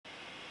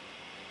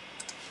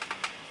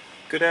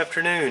Good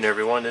afternoon,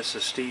 everyone. This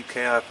is Steve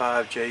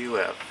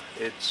KI5JUF.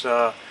 It's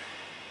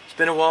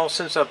been a while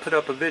since I put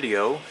up a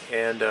video,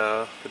 and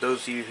for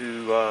those of you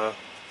who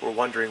were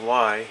wondering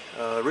why,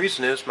 the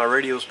reason is my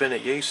radio's been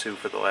at Yaesu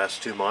for the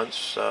last 2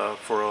 months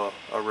for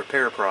a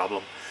repair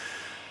problem.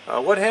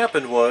 What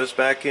happened was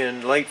back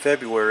in late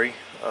February,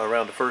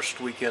 around the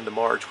first weekend of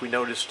March, we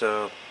noticed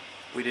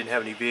we didn't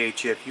have any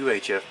VHF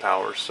UHF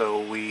power,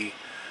 so we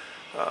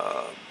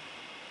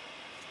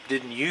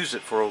didn't use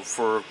it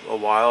for a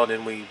while, and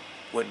then we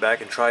went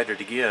back and tried it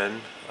again,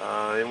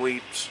 and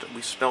we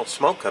smelled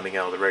smoke coming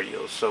out of the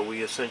radio. So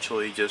we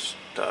essentially just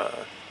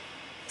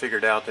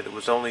figured out that it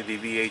was only the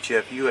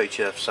VHF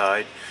UHF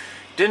side.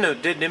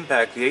 Didn't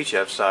impact the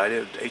HF side.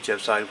 HF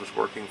side was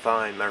working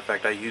fine. Matter of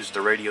fact, I used the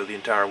radio the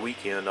entire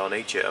weekend on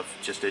HF,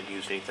 just didn't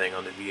use anything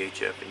on the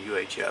VHF and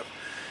UHF.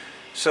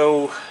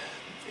 So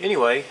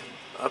anyway,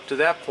 up to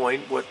that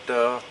point, what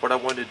I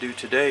wanted to do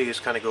today is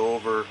kind of go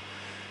over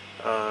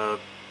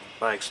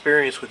my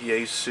experience with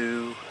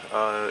Yaesu,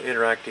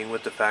 interacting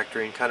with the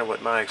factory, and kind of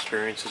what my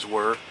experiences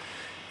were,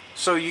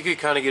 so you could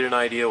kind of get an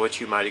idea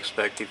what you might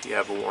expect if you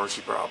have a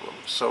warranty problem.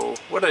 So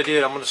what I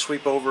did, I'm going to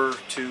sweep over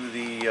to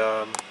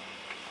the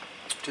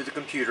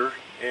computer,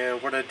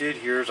 and what I did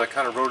here is I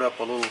kind of wrote up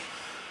a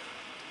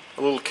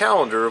little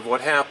calendar of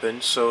what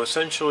happened. So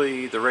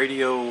essentially the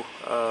radio,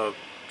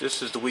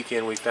 this is the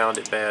weekend we found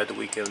it bad, the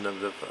weekend of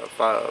the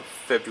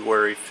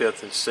February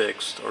 5th and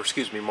 6th, or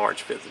excuse me,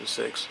 March 5th and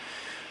 6th.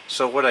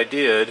 So what I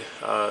did,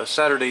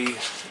 Saturday,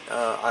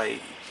 I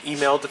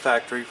emailed the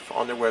factory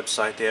on their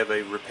website. They have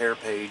a repair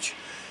page,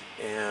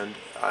 and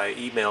I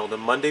emailed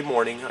them. Monday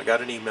morning I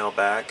got an email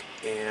back,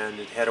 and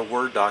it had a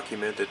Word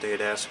document that they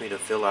had asked me to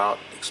fill out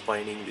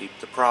explaining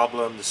the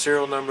problem, the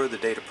serial number, the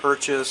date of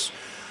purchase,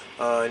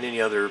 and any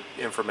other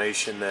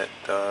information that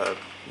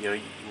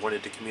you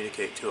wanted to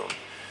communicate to them.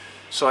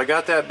 So I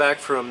got that back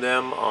from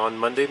them on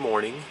Monday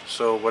morning.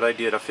 So what I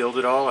did, I filled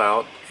it all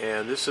out,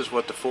 and this is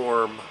what the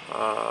form,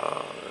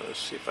 let's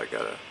see if I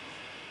gotta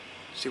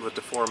see what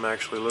the form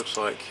actually looks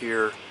like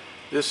here.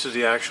 This is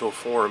the actual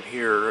form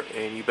here,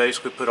 and you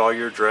basically put all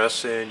your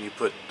address in, you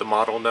put the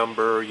model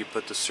number, you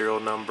put the serial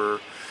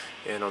number,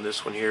 and on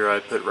this one here I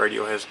put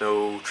radio has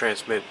no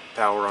transmit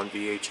power on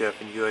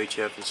VHF and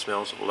UHF and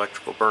smells of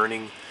electrical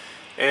burning.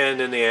 And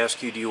then they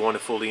ask you, do you want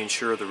to fully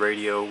insure the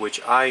radio, which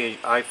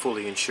I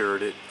fully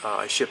insured it.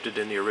 I shipped it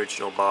in the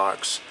original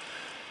box.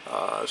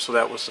 So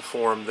that was the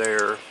form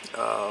there.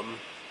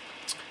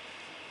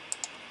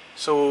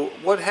 So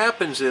what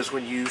happens is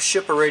when you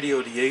ship a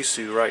radio to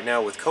Yaesu right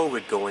now with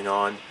COVID going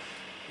on,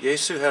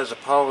 Yaesu has a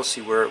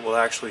policy where it will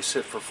actually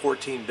sit for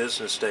 14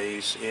 business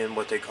days in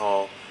what they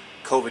call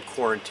COVID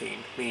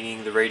quarantine,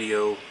 meaning the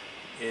radio,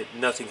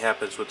 nothing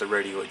happens with the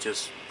radio. It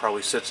just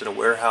probably sits in a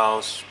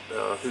warehouse,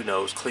 who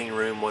knows, clean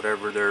room,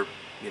 whatever they're,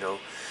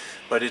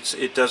 but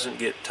it doesn't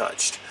get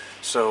touched.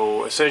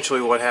 So essentially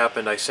what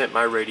happened, I sent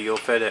my radio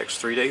FedEx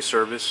 3-day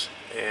service,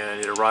 and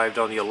it arrived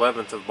on the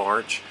 11th of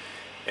March,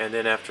 and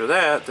then after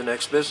that, the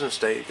next business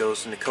day, it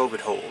goes into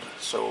COVID hold.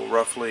 So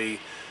roughly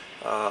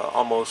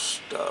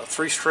almost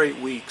 3 straight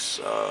weeks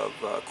of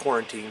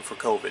quarantine for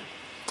COVID.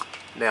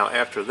 Now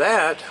after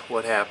that,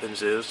 what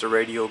happens is the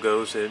radio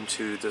goes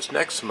into this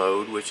next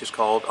mode, which is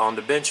called on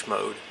the bench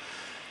mode.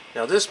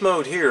 Now this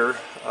mode here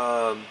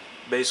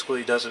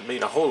basically doesn't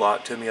mean a whole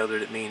lot to me, other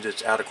than it means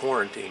it's out of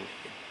quarantine.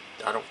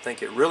 I don't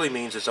think it really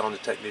means it's on the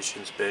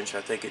technician's bench.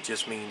 I think it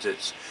just means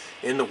it's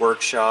in the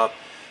workshop.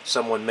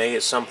 Someone may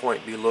at some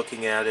point be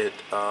looking at it,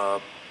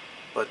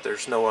 but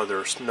there's no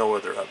other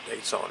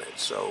updates on it.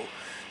 So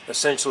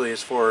essentially,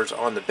 as far as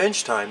on the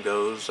bench time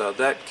goes,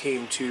 that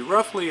came to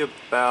roughly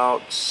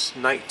about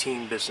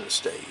 19 business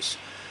days.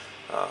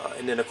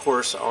 And then of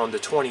course on the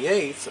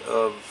 28th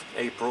of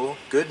April,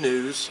 good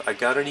news, I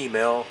got an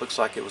email. Looks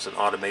like it was an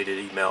automated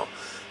email,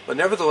 but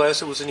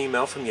nevertheless it was an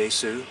email from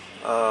Yaesu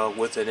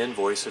with an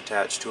invoice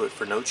attached to it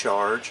for no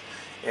charge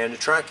and a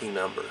tracking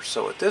number.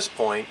 So at this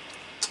point,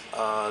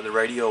 the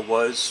radio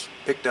was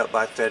picked up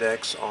by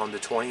FedEx on the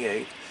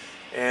 28th.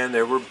 And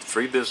there were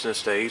 3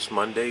 business days,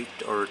 Monday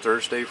or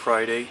Thursday,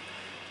 Friday,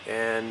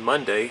 and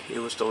Monday. It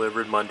was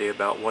delivered Monday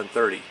about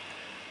 1:30.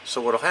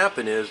 So what will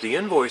happen is the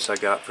invoice I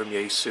got from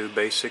Yaesu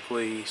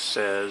basically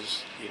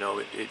says,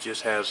 it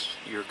just has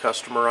your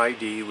customer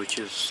ID, which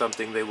is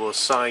something they will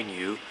assign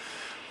you,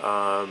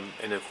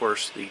 and of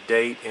course the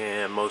date,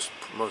 and most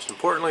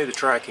importantly the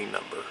tracking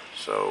number.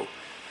 So,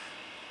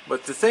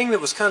 but the thing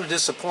that was kind of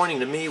disappointing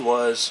to me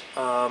was,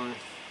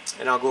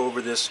 and I'll go over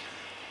this,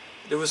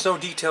 there was no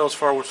detail as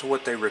far as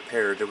what they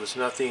repaired. There was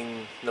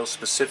nothing, no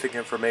specific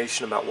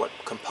information about what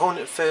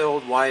component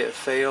failed, why it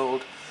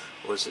failed.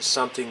 Was it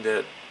something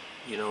that,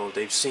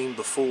 they've seen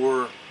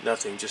before?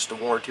 Nothing, just a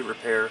warranty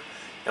repair.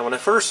 And when I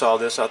first saw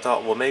this, I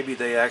thought, well, maybe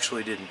they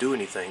actually didn't do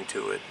anything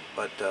to it.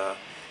 But I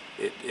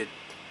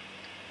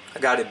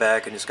got it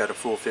back, and it's got a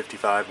full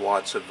 55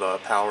 watts of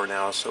power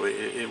now, so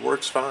it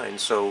works fine.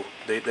 So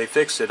they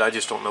fixed it. I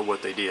just don't know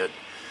what they did.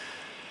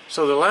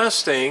 So the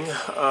last thing,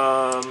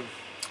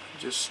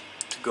 just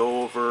to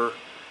go over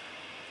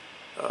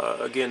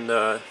Again,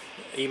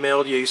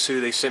 emailed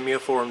Yaesu. They sent me a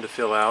form to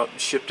fill out,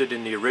 shipped it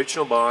in the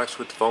original box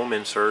with foam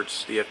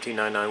inserts, the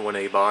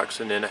FT991A box,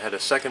 and then I had a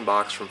second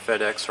box from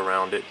FedEx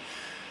around it.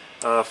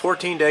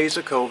 14 days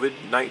of COVID,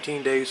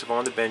 19 days of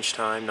on the bench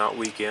time, not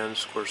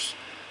weekends, of course.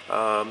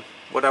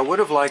 What I would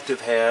have liked to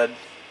have had,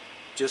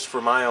 just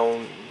for my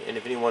own, and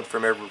if anyone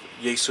from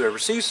Yaesu ever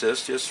sees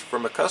this, just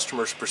from a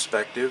customer's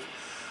perspective,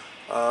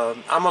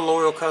 I'm a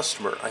loyal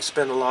customer. I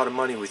spend a lot of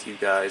money with you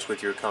guys,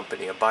 with your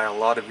company. I buy a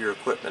lot of your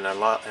equipment,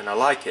 and I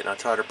like it, and I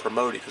try to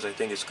promote it because I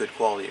think it's good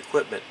quality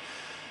equipment.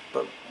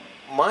 But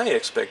my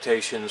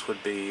expectations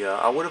would be,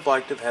 I would have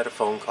liked to have had a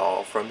phone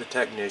call from the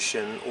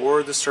technician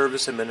or the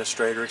service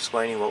administrator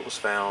explaining what was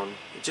found.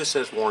 It just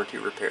says warranty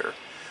repair.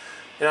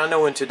 And I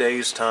know in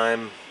today's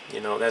time, you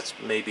know, that's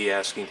maybe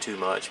asking too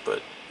much,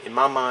 but in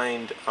my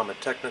mind, I'm a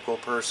technical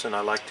person.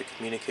 I like to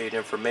communicate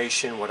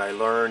information, what I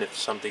learn. If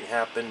something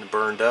happened,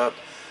 burned up,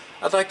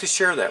 I'd like to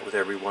share that with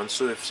everyone.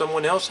 So if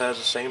someone else has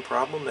the same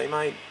problem, they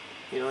might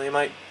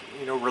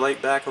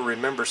relate back or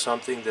remember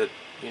something that,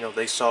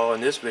 they saw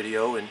in this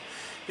video, and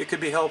it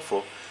could be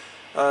helpful.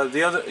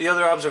 The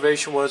other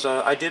observation was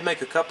I did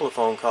make a couple of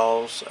phone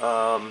calls.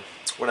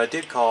 When I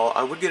did call,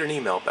 I would get an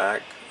email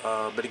back,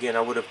 but again,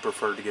 I would have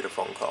preferred to get a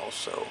phone call.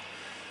 So.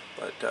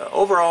 But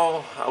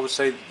overall, I would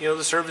say,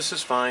 the service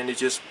is fine. It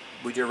just,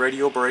 when your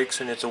radio breaks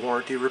and it's a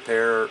warranty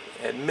repair,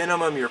 at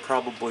minimum, you're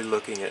probably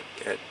looking at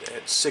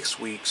 6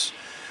 weeks.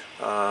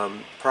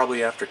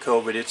 Probably after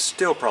COVID, it's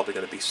still probably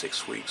going to be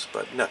 6 weeks.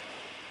 But no,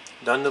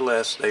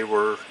 nonetheless, they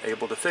were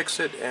able to fix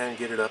it and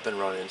get it up and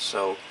running.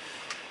 So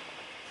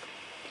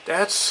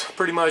that's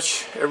pretty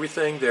much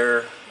everything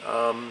there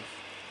on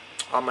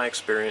my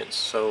experience.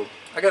 So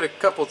I got a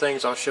couple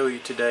things I'll show you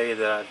today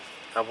that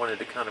I wanted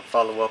to kind of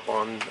follow up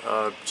on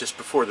just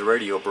before the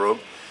radio broke.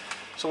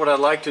 So what I'd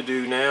like to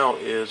do now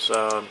is,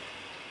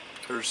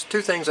 there's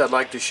two things I'd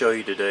like to show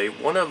you today.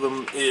 One of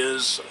them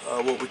is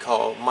what we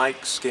call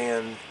mic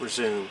scan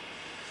resume.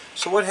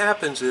 So what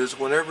happens is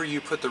whenever you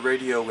put the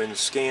radio in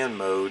scan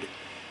mode,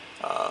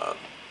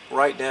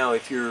 right now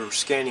if you're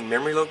scanning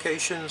memory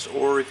locations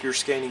or if you're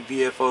scanning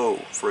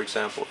VFO, for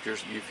example,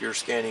 if you're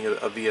scanning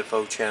a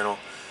VFO channel,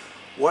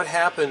 what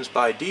happens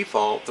by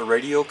default, the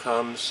radio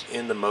comes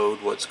in the mode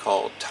what's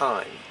called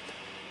time.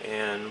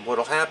 And what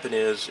will happen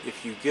is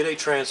if you get a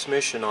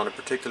transmission on a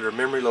particular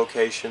memory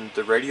location,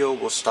 the radio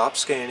will stop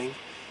scanning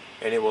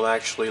and it will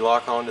actually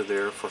lock onto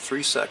there for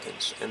 3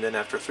 seconds. And then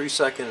after 3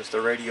 seconds,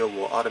 the radio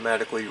will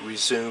automatically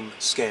resume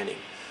scanning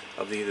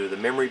of either the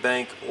memory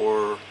bank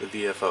or the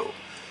VFO.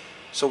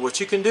 So what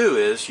you can do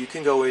is you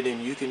can go in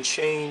and you can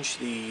change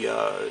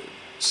the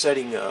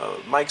setting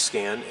mic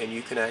scan, and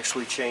you can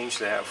actually change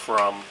that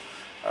from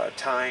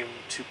time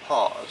to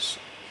pause.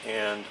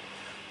 And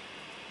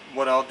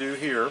what I'll do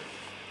here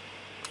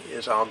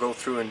is I'll go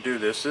through and do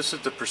this. This is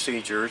the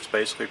procedure. It's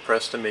basically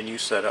press the menu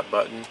setup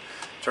button,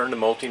 turn the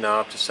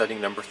multi-knob to setting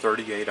number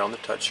 38 on the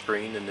touch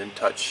screen, and then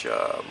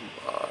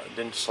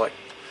then select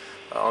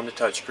on the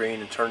touch screen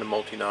and turn the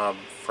multi-knob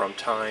from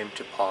time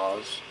to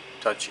pause,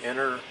 touch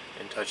enter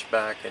and touch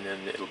back, and then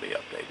it'll be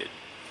updated.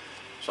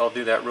 So I'll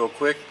do that real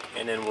quick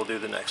and then we'll do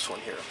the next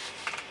one here.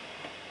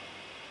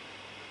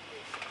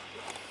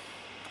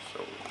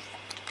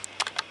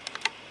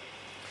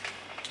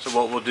 So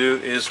what we'll do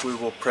is we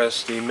will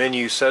press the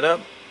menu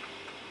setup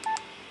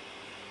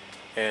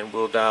and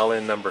we'll dial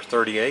in number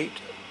 38,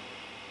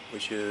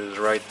 which is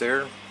right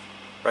there.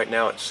 Right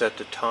now it's set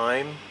to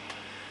time.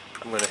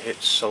 I'm going to hit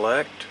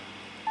select.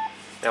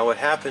 Now what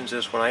happens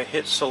is when I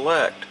hit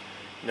select,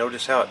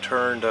 notice how it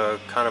turned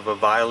kind of a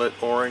violet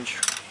orange.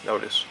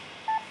 Notice.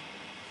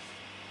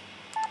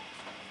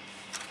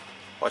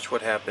 Watch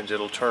what happens.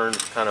 It'll turn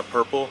kind of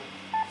purple.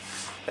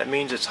 That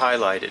means it's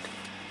highlighted.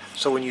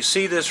 So when you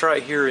see this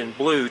right here in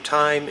blue,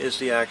 time is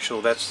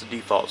that's the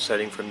default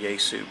setting from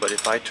Yaesu. But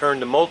if I turn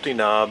the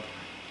multi-knob,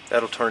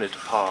 that'll turn it to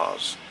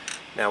pause.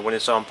 Now when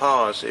it's on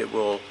pause, it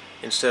will,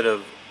 instead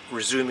of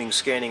resuming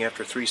scanning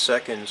after 3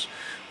 seconds,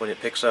 when it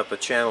picks up a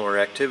channel or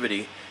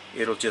activity,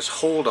 it'll just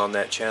hold on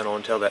that channel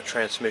until that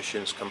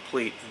transmission is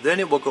complete. Then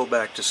it will go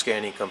back to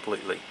scanning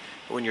completely.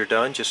 When you're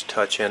done, just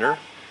touch enter.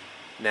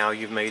 Now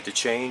you've made the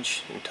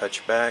change, and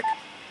touch back.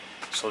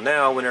 So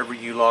now whenever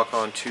you lock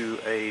onto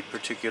a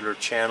particular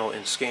channel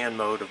in scan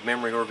mode of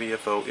memory or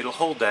VFO, it'll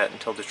hold that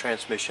until the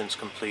transmission's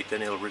complete,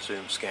 then it'll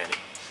resume scanning.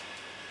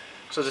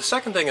 So the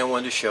second thing I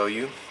wanted to show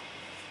you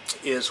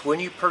is when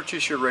you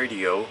purchase your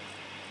radio,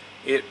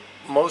 it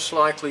most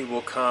likely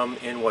will come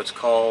in what's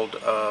called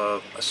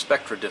a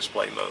Spectra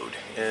display mode.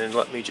 And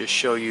let me just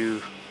show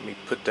you, let me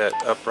put that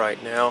up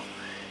right now.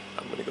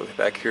 I'm going to go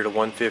back here to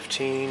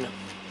 115.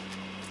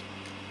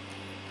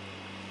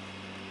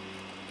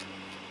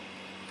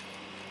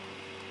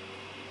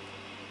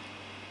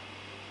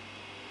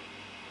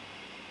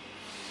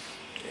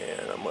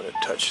 And I'm going to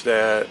touch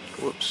that.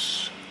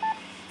 Whoops.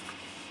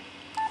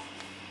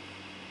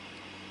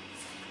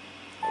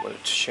 I'm going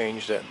to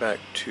change that back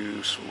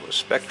to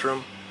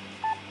Spectrum.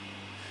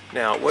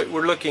 Now what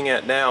we're looking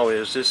at now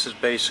is this is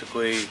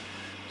basically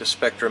the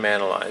Spectrum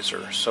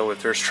analyzer. So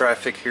if there's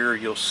traffic here,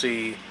 you'll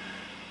see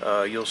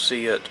you'll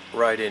see it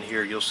right in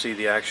here. You'll see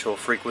the actual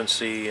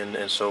frequency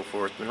and so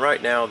forth. And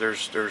right now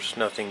there's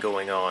nothing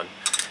going on.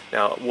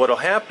 Now what'll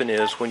happen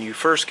is when you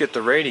first get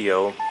the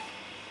radio,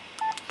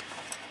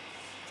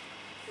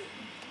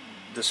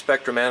 the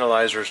spectrum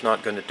analyzer is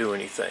not going to do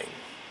anything.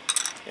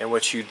 And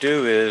what you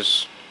do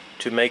is,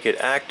 to make it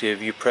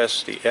active, you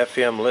press the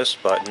FM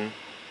list button,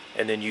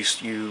 and then you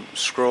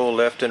scroll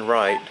left and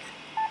right,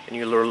 and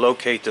you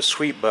locate the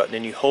sweep button,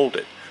 and you hold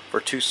it for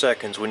 2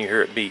 seconds when you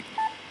hear it beep.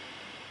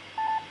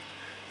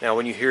 Now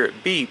when you hear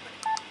it beep,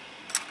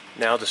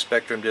 now the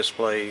spectrum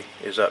display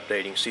is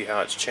updating. See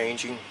how it's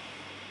changing?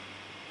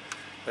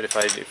 But if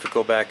I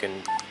go back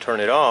and turn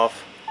it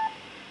off,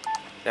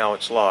 now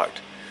it's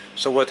locked.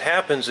 So what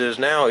happens is,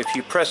 now if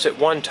you press it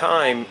one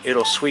time,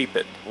 it'll sweep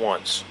it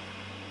once.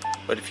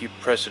 But if you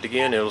press it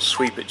again, it'll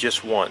sweep it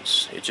just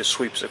once. It just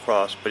sweeps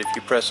across. But if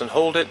you press and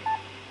hold it,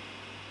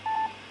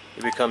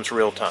 it becomes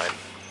real time.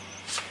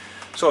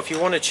 So if you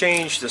want to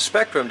change the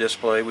spectrum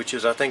display, which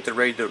is I think the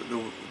way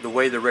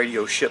the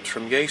radio ships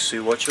from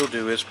Yaesu, what you'll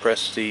do is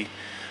press the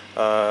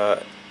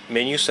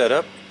menu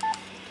setup,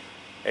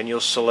 and you'll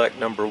select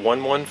number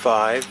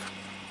 115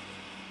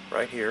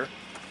 right here.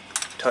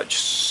 Touch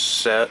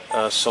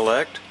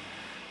select.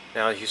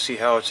 Now you see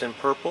how it's in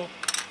purple.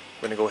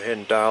 I'm going to go ahead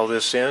and dial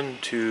this in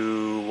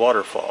to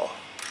waterfall.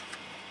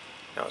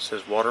 Now it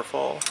says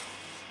waterfall.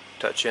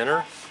 Touch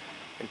enter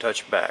and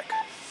touch back.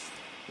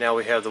 Now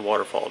we have the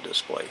waterfall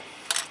display.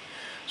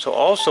 So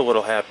also what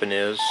will happen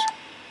is,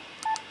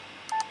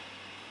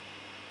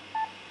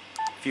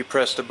 if you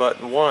press the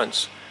button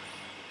once,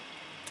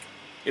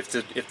 if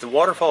the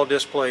waterfall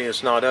display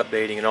is not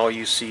updating and all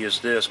you see is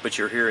this, but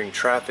you're hearing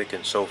traffic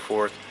and so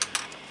forth,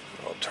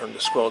 I'll turn the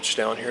squelch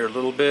down here a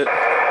little bit.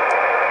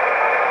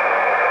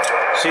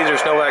 See,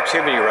 there's no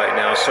activity right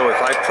now. So if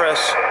I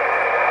press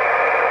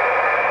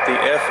the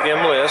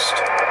FM list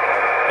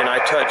and I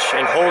touch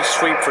and hold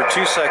sweep for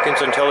 2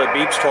 seconds until it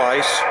beeps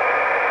twice,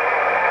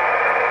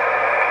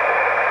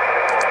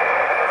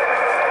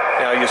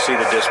 now you see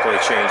the display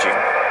changing.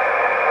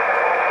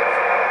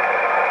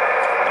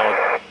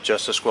 I'll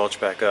adjust the squelch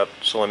back up,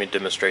 so let me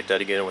demonstrate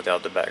that again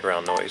without the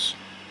background noise.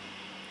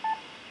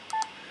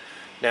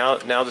 Now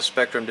the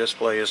spectrum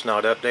display is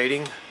not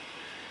updating.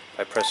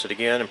 I press it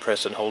again and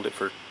press and hold it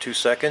for 2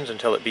 seconds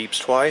until it beeps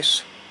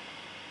twice.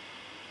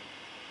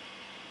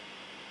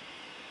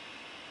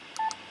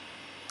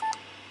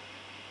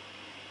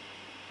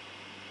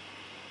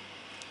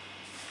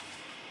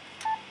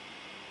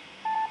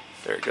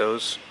 There it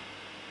goes.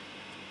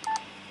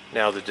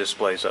 Now the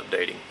display is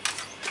updating.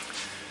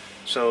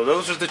 So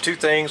those are the two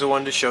things I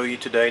wanted to show you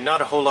today.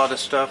 Not a whole lot of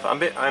stuff.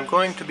 I'm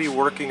going to be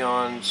working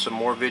on some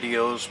more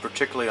videos,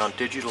 particularly on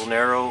digital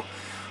narrow,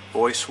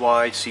 voice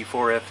wide,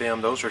 C4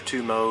 FM. Those are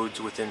two modes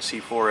within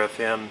C4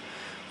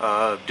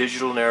 FM.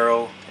 Digital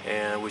narrow,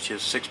 which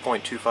is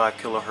 6.25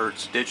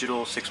 kilohertz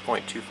digital,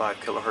 6.25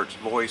 kilohertz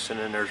voice, and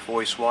then there's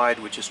voice wide,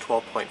 which is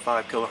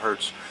 12.5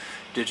 kilohertz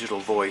digital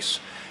voice.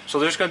 So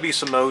there's going to be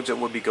some modes that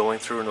we'll be going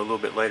through in a little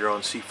bit later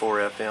on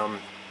C4 FM.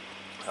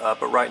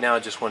 But right now I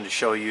just wanted to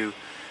show you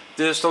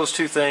those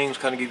two things,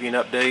 kind of give you an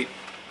update.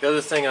 The other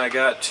thing I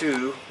got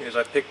too is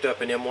I picked up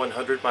an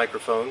M100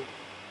 microphone,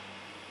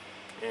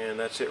 and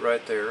that's it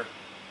right there,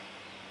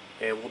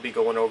 and we'll be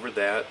going over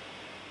that.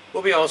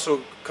 We'll be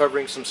also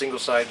covering some single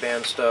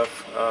sideband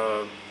stuff,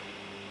 go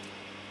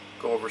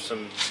over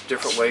some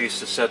different ways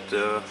to set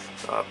the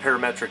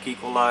parametric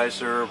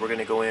equalizer. We're going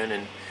to go in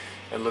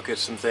and look at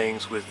some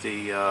things with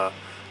the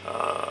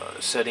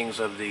settings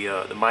of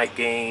the mic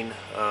gain,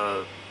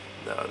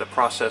 the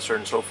processor,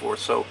 and so forth.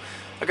 So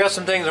I got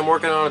some things I'm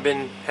working on.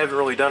 Haven't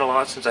really done a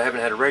lot since I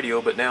haven't had a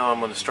radio, but now I'm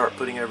going to start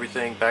putting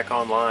everything back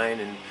online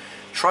and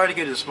try to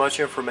get as much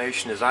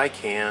information as I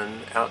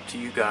can out to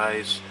you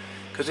guys,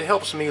 because it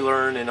helps me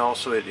learn, and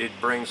also it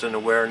brings an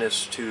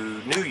awareness to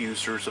new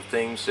users of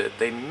things that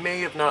they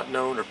may have not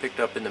known or picked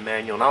up in the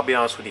manual. And I'll be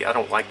honest with you, I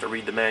don't like to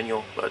read the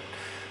manual, but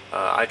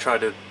I try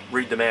to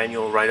read the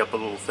manual, write up a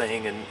little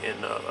thing in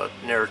a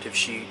narrative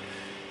sheet,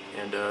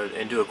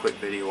 and do a quick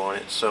video on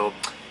it. So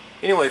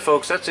anyway,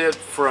 folks, that's it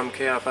from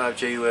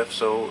KI5JUF.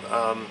 So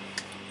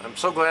I'm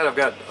so glad I've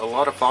got a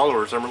lot of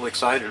followers. I'm really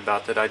excited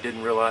about that. I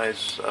didn't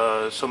realize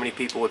so many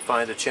people would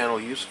find the channel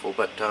useful,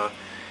 but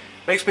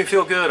makes me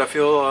feel good. I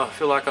feel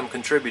like I'm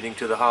contributing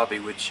to the hobby,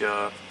 which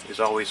is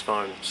always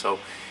fun. So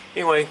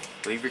anyway,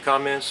 leave your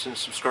comments and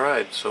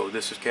subscribe. So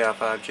this is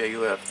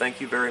KI5JUF. Thank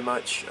you very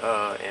much,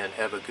 and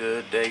have a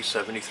good day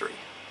 73.